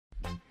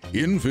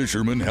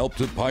In-Fisherman helped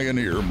to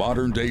pioneer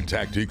modern-day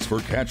tactics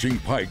for catching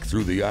pike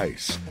through the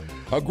ice.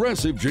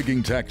 Aggressive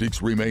jigging tactics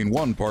remain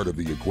one part of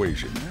the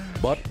equation,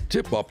 but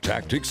tip-up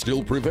tactics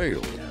still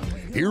prevail.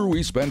 Here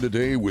we spend a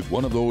day with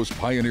one of those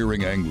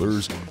pioneering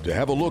anglers to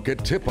have a look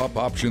at tip-up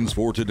options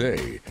for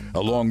today,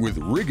 along with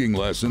rigging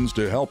lessons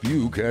to help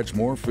you catch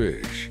more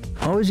fish.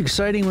 Always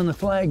exciting when the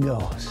flag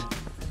goes.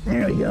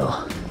 There we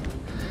go.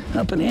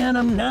 Up and at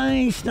 'em.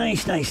 Nice,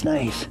 nice, nice,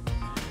 nice.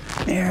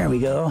 There we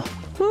go.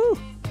 Woo!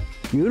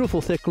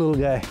 Beautiful, thick little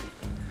guy.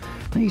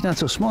 He's not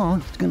so small.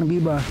 It's going to be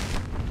about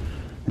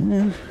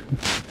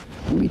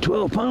maybe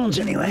 12 pounds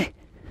anyway.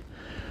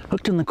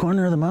 Hooked in the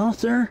corner of the mouth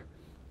there.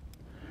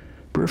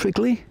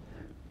 Perfectly.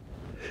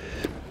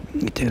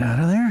 Get that out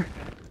of there.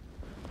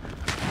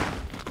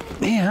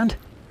 And,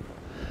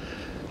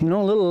 you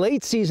know, a little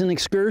late season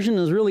excursion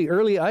is really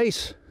early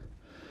ice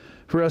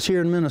for us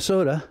here in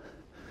Minnesota.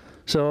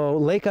 So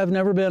lake I've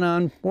never been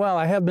on. Well,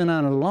 I have been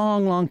on a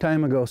long, long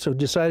time ago, so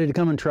decided to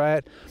come and try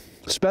it.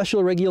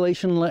 Special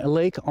regulation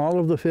lake. All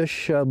of the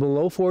fish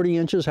below 40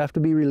 inches have to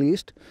be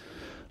released.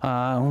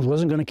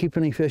 Wasn't going to keep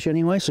any fish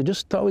anyway, so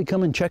just thought we'd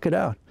come and check it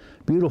out.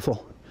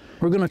 Beautiful.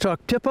 We're going to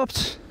talk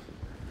tip-ups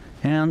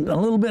and a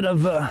little bit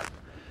of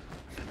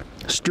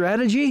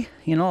strategy.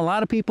 You know, a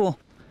lot of people,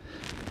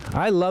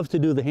 I love to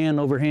do the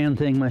hand-over-hand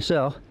thing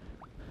myself.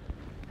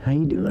 How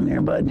you doing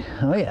there, bud?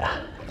 Oh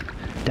yeah,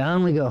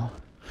 down we go.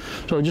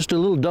 So just a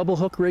little double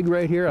hook rig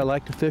right here. I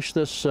like to fish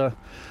this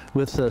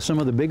with some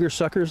of the bigger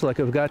suckers like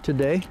I've got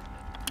today.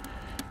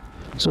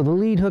 So the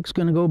lead hook's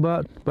going to go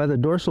about by the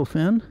dorsal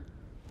fin,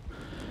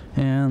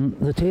 and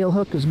the tail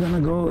hook is going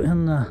to go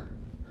in the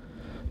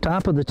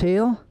top of the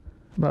tail,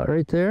 about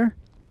right there.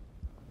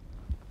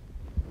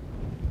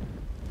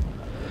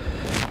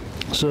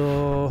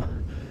 So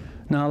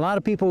now a lot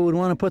of people would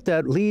want to put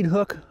that lead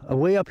hook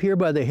way up here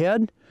by the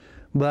head,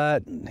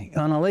 but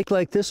on a lake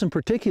like this in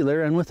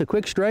particular, and with the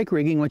quick strike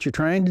rigging, what you're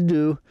trying to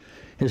do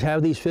is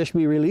have these fish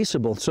be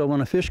releasable. So when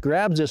a fish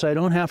grabs this, I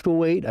don't have to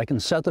wait. I can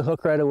set the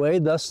hook right away,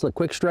 thus the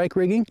quick strike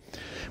rigging.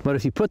 But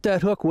if you put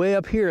that hook way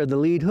up here, the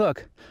lead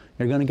hook,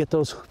 you're going to get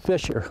those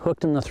fish are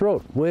hooked in the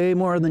throat way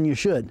more than you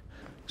should.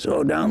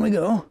 So down we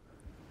go,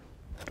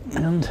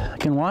 and I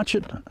can watch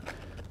it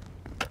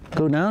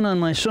go down on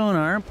my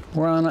sonar.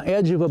 We're on the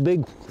edge of a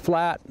big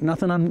flat,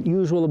 nothing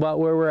unusual about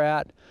where we're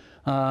at.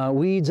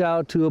 Weeds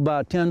out to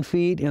about 10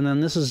 feet, and then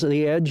this is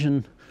the edge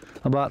and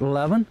about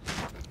 11.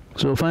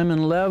 So if I'm in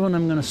 11,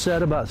 I'm going to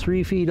set about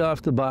 3 feet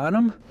off the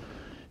bottom.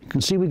 You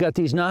can see we got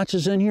these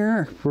notches in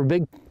here for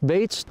big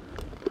baits.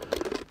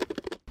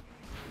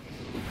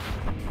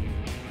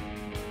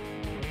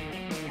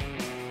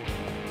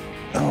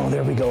 Oh,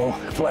 there we go,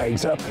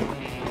 flag's up.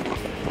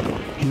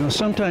 You know,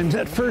 sometimes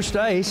at first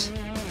ice,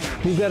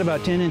 we've got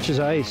about 10 inches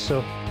of ice,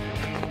 so.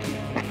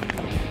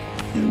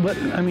 But,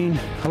 I mean,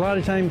 a lot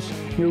of times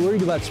you're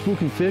worried about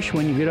spooking fish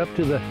when you get up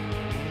to the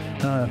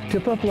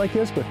tip-up like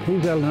this, but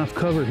we've got enough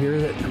cover here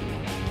that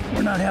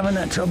we're not having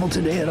that trouble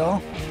today at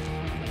all.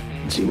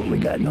 Let's see what we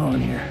got going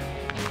here.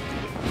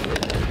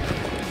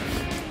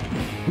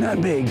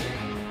 Not big.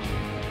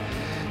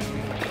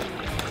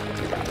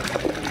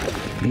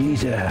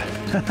 He's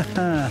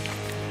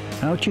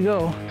out you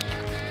go.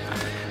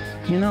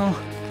 You know,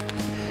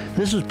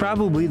 this is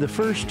probably the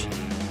first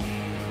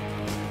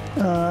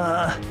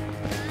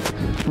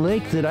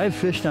lake that I've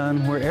fished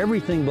on where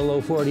everything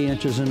below 40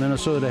 inches in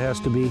Minnesota has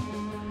to be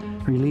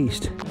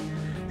released.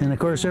 And of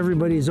course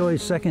everybody's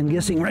always second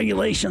guessing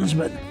regulations,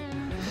 but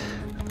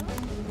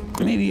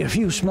maybe a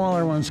few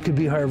smaller ones could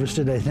be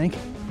harvested, I think.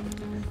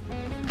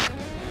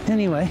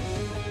 Anyway,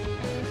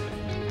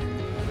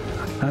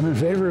 I'm in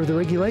favor of the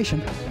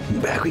regulation.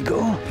 Back we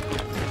go.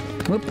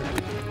 Whoop.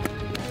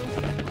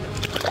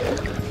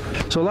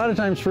 So a lot of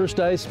times first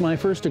ice, my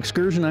first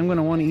excursion, I'm going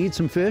to want to eat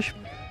some fish.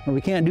 Well,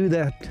 we can't do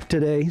that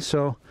today,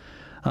 so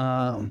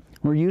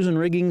we're using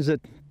riggings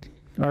that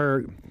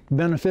are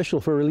beneficial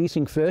for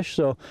releasing fish.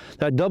 So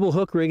that double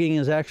hook rigging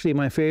is actually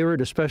my favorite,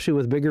 especially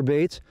with bigger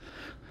baits.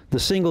 The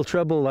single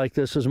treble like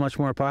this is much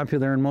more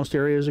popular in most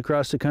areas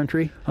across the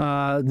country.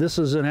 This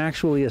is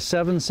actually a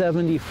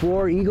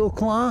 774 Eagle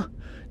Claw.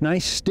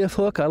 Nice stiff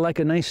hook. I like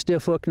a nice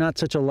stiff hook, not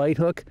such a light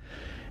hook.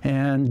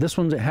 And this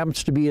one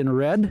happens to be in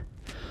red.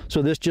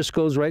 So this just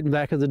goes right in the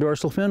back of the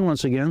dorsal fin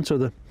once again. So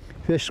the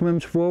fish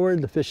swims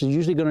forward. The fish is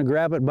usually going to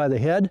grab it by the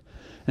head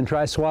and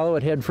try to swallow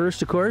it head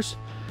first, of course.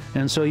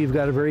 And so you've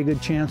got a very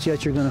good chance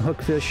yet you're going to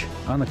hook fish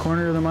on the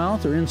corner of the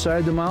mouth or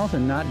inside the mouth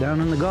and not down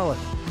in the gullet.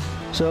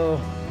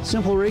 So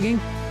simple rigging,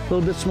 a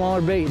little bit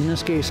smaller bait in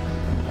this case.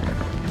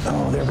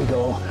 Oh, there we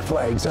go.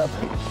 Flag's up.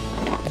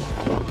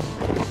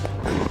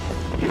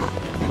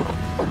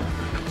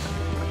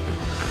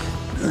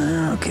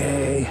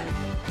 Okay.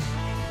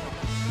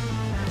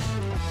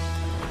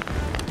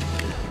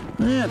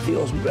 That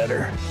feels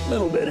better. A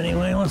little bit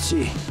anyway. Let's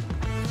see.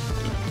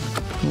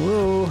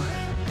 Whoa.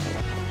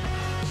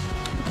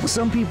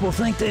 Some people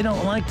think they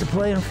don't like to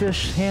play and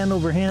fish hand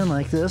over hand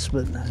like this,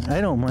 but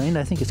I don't mind.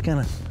 I think it's kind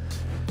of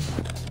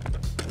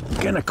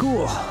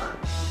cool.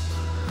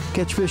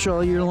 Catch fish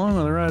all year long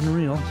with a rod and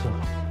reel.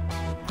 So.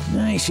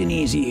 Nice and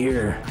easy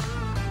here.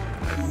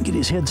 Get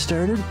his head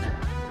started.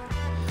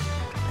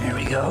 There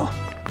we go.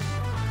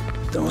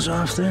 Those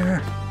off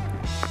there.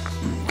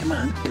 Come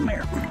on, come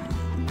here.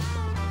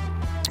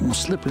 We'll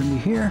slip into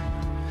here.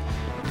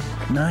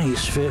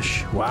 Nice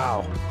fish.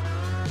 Wow.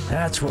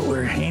 That's what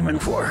we're aiming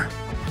for.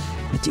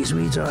 Get these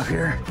weeds off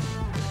here.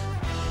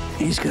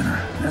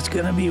 That's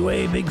gonna be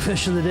way big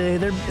fish of the day.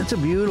 It's a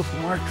beautiful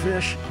marked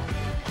fish.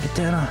 Get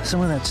that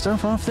some of that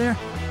stuff off there.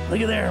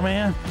 Look at there,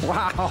 man.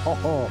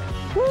 Wow.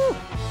 Woo.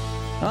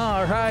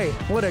 All right.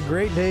 What a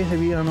great day to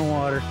be on the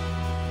water.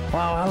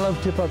 Wow, I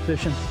love tip-up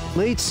fishing.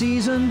 Late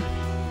season,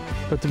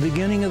 but the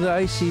beginning of the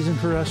ice season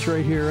for us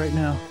right here, right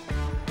now.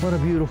 What a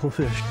beautiful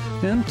fish.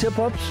 And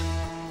tip-ups,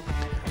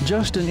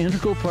 just an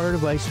integral part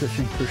of ice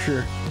fishing for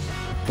sure.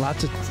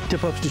 Lots of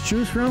tip-ups to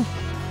choose from,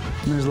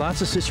 and there's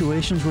lots of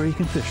situations where you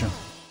can fish them.